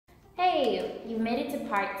Hey, you've made it to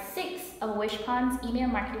part 6 of Wishpond's Email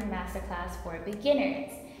Marketing Masterclass for Beginners.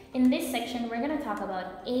 In this section, we're going to talk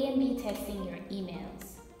about A and B testing your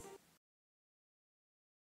emails.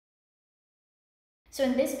 So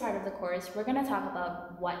in this part of the course, we're going to talk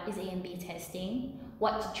about what is A and B testing,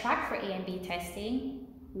 what to track for A and B testing,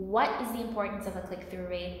 what is the importance of a click-through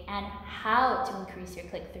rate, and how to increase your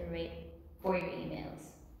click-through rate for your emails.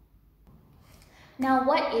 Now,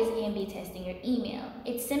 what is A and B testing your email?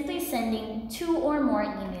 It's simply sending 2 or more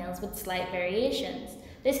emails with slight variations.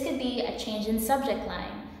 This could be a change in subject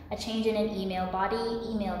line, a change in an email body,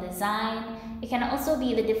 email design. It can also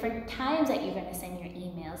be the different times that you're going to send your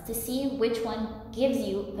emails to see which one gives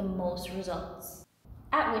you the most results.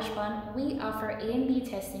 At Wishpond, we offer A and B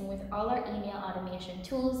testing with all our email automation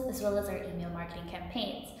tools as well as our email marketing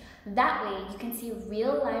campaigns. That way, you can see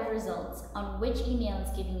real live results on which email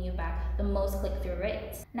is giving you back the most click-through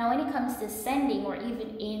rates. Now, when it comes to sending or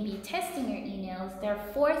even A and B testing your emails, there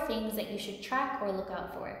are 4 things that you should track or look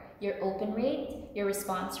out for: your open rate, your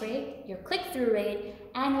response rate, your click-through rate,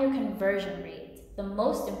 and your conversion rate. The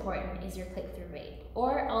most important is your click-through rate,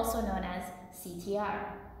 or also known as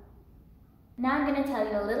CTR. Now I'm going to tell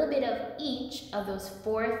you a little bit of each of those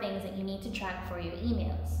 4 things that you need to track for your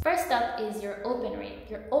emails. First up is your open rate.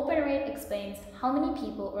 Your open rate explains how many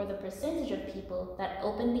people or the percentage of people that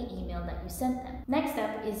open the email that you sent them. Next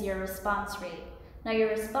up is your response rate. Now your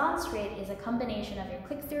response rate is a combination of your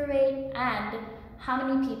click-through rate and how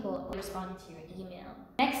many people responded to your email.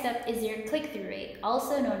 Next up is your click-through rate,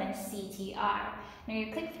 also known as CTR. Now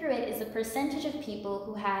your click-through rate is the percentage of people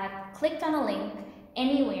who had clicked on a link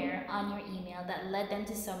anywhere on your email that led them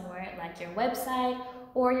to somewhere like your website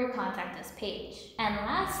or your contact us page. And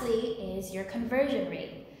lastly is your conversion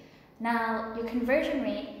rate. Now, your conversion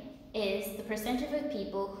rate is the percentage of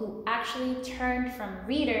people who actually turned from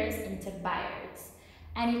readers into buyers.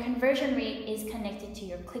 And your conversion rate is connected to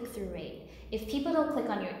your click-through rate. If people don't click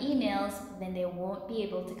on your emails, then they won't be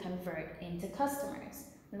able to convert into customers.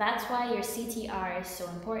 That's why your CTR is so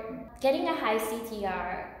important. Getting a high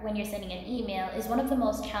CTR when you're sending an email is one of the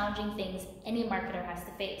most challenging things any marketer has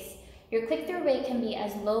to face. Your click-through rate can be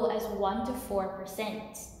as low as 1 to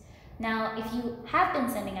 4%. Now, if you have been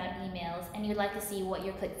sending out emails and you'd like to see what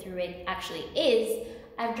your click-through rate actually is,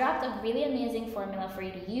 I've dropped a really amazing formula for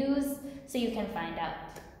you to use so you can find out.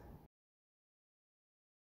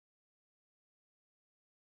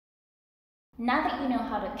 Now that you know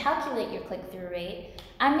how to calculate your click-through rate,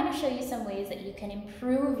 I'm going to show you some ways that you can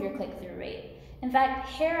improve your click-through rate. In fact,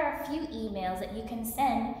 here are a few emails that you can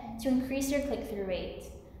send to increase your click-through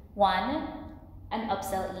rate. 1, an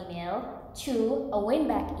upsell email. 2, a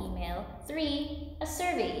win-back email. 3, a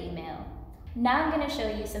survey email. Now I'm going to show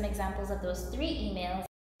you some examples of those 3 emails.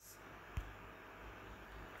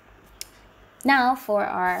 Now for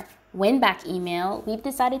our win-back email, we've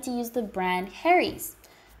decided to use the brand Harry's.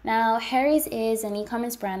 Now, Harry's is an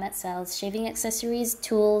e-commerce brand that sells shaving accessories,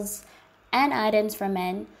 tools, and items for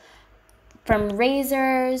men, from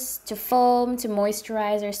razors to foam to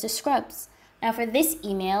moisturizers to scrubs. Now, for this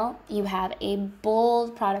email, you have a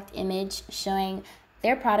bold product image showing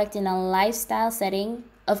their product in a lifestyle setting.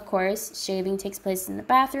 Of course, shaving takes place in the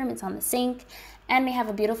bathroom, it's on the sink, and we have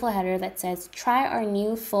a beautiful header that says, "Try our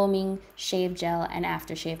new foaming shave gel and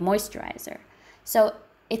aftershave moisturizer." So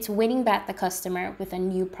it's winning back the customer with a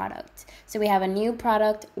new product. So we have a new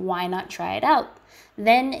product, why not try it out?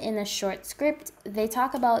 Then in a short script, they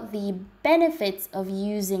talk about the benefits of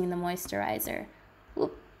using the moisturizer.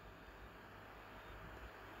 Whoop.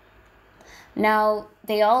 Now,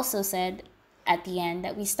 they also said at the end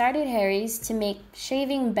that we started Harry's to make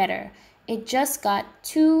shaving better. It just got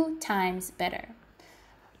 2 times better.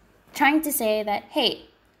 Trying to say that, hey,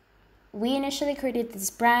 we initially created this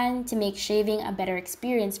brand to make shaving a better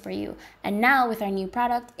experience for you. And now with our new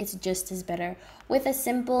product, it's just as better with a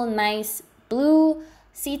simple, nice blue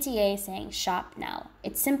CTA saying shop now.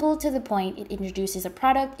 It's simple to the point. It introduces a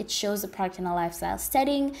product. It shows the product in a lifestyle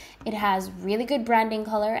setting. It has really good branding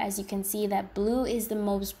color. As you can see, that blue is the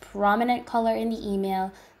most prominent color in the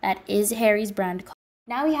email. That is Harry's brand color.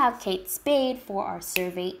 Now we have Kate Spade for our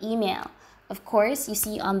survey email. Of course, you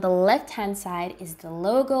see on the left-hand side is the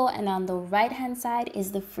logo, and on the right-hand side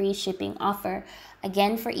is the free shipping offer.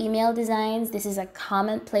 Again, for email designs, this is a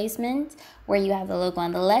comment placement where you have the logo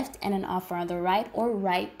on the left and an offer on the right or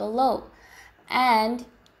right below. And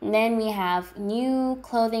then we have new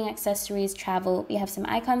clothing, accessories, travel. We have some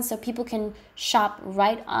icons so people can shop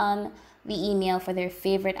right on the email for their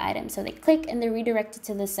favorite item. So they click and they're redirected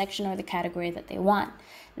to the section or the category that they want.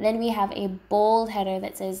 Then we have a bold header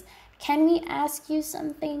that says, "Can we ask you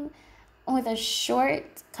something?" with a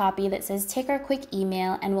short copy that says, take our quick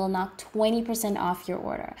email and we'll knock 20% off your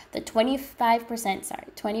order. The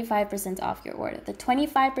 25% off your order. The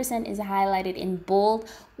 25% is highlighted in bold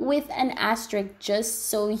with an asterisk just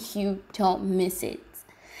so you don't miss it.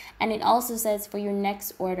 And it also says for your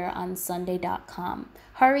next order on Sunday.com.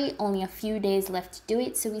 Hurry, only a few days left to do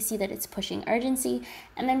it, so we see that it's pushing urgency.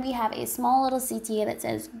 And then we have a small little CTA that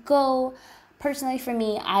says go. Personally, for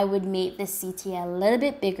me, I would make this CTA a little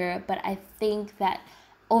bit bigger, but I think that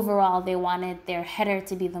overall they wanted their header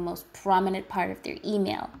to be the most prominent part of their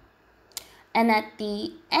email. And at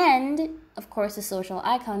the end, of course, the social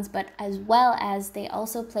icons, but as well as they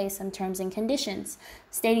also place some terms and conditions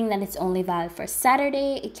stating that it's only valid for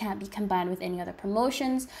Saturday. It can't be combined with any other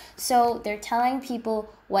promotions. So they're telling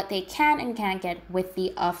people what they can and can't get with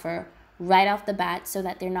the offer right off the bat so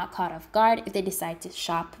that they're not caught off guard if they decide to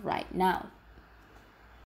shop right now.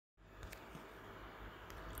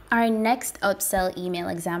 Our next upsell email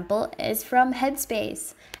example is from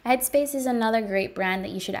Headspace. Headspace is another great brand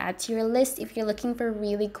that you should add to your list if you're looking for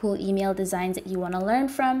really cool email designs that you want to learn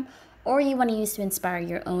from or you want to use to inspire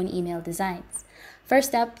your own email designs.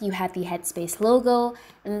 First up, you have the Headspace logo,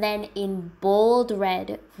 and then in bold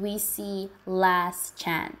red, we see last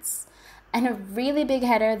chance. And a really big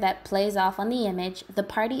header that plays off on the image, the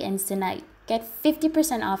party ends tonight. Get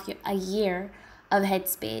 50% off a year of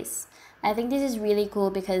Headspace. I think this is really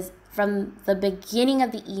cool because from the beginning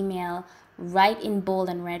of the email, right in bold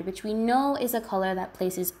and red, which we know is a color that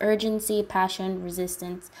places urgency, passion,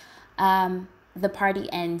 resistance, the party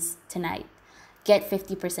ends tonight. Get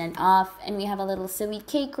 50% off. And we have a little silly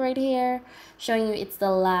cake right here showing you it's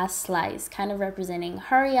the last slice, kind of representing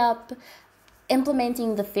hurry up,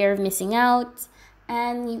 implementing the fear of missing out.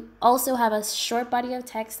 And you also have a short body of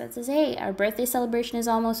text that says, hey, our birthday celebration is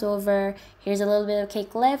almost over. Here's a little bit of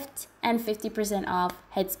cake left and 50% off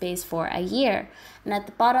Headspace for a year. And at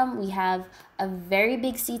the bottom, we have a very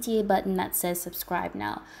big CTA button that says subscribe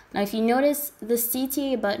now. Now, if you notice, the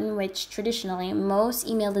CTA button, which traditionally most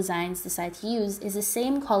email designs decide to use, is the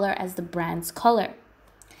same color as the brand's color.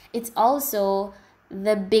 It's also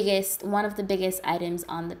one of the biggest items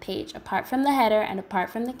on the page. Apart from the header and apart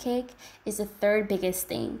from the cake is the third biggest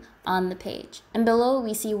thing on the page. And below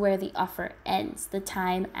we see where the offer ends, the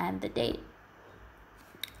time and the date.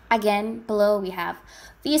 Again, below we have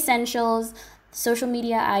the essentials, social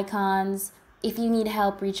media icons. If you need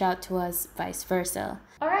help, reach out to us, vice versa.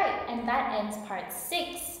 All right, and that ends part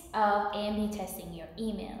 6 of A&B testing your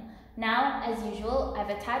email. Now, as usual, I've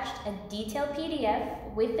attached a detailed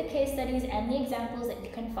PDF with the case studies and the examples that you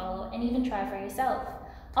can follow and even try for yourself.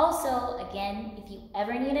 Also, again, if you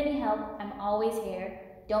ever need any help, I'm always here.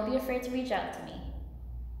 Don't be afraid to reach out to me.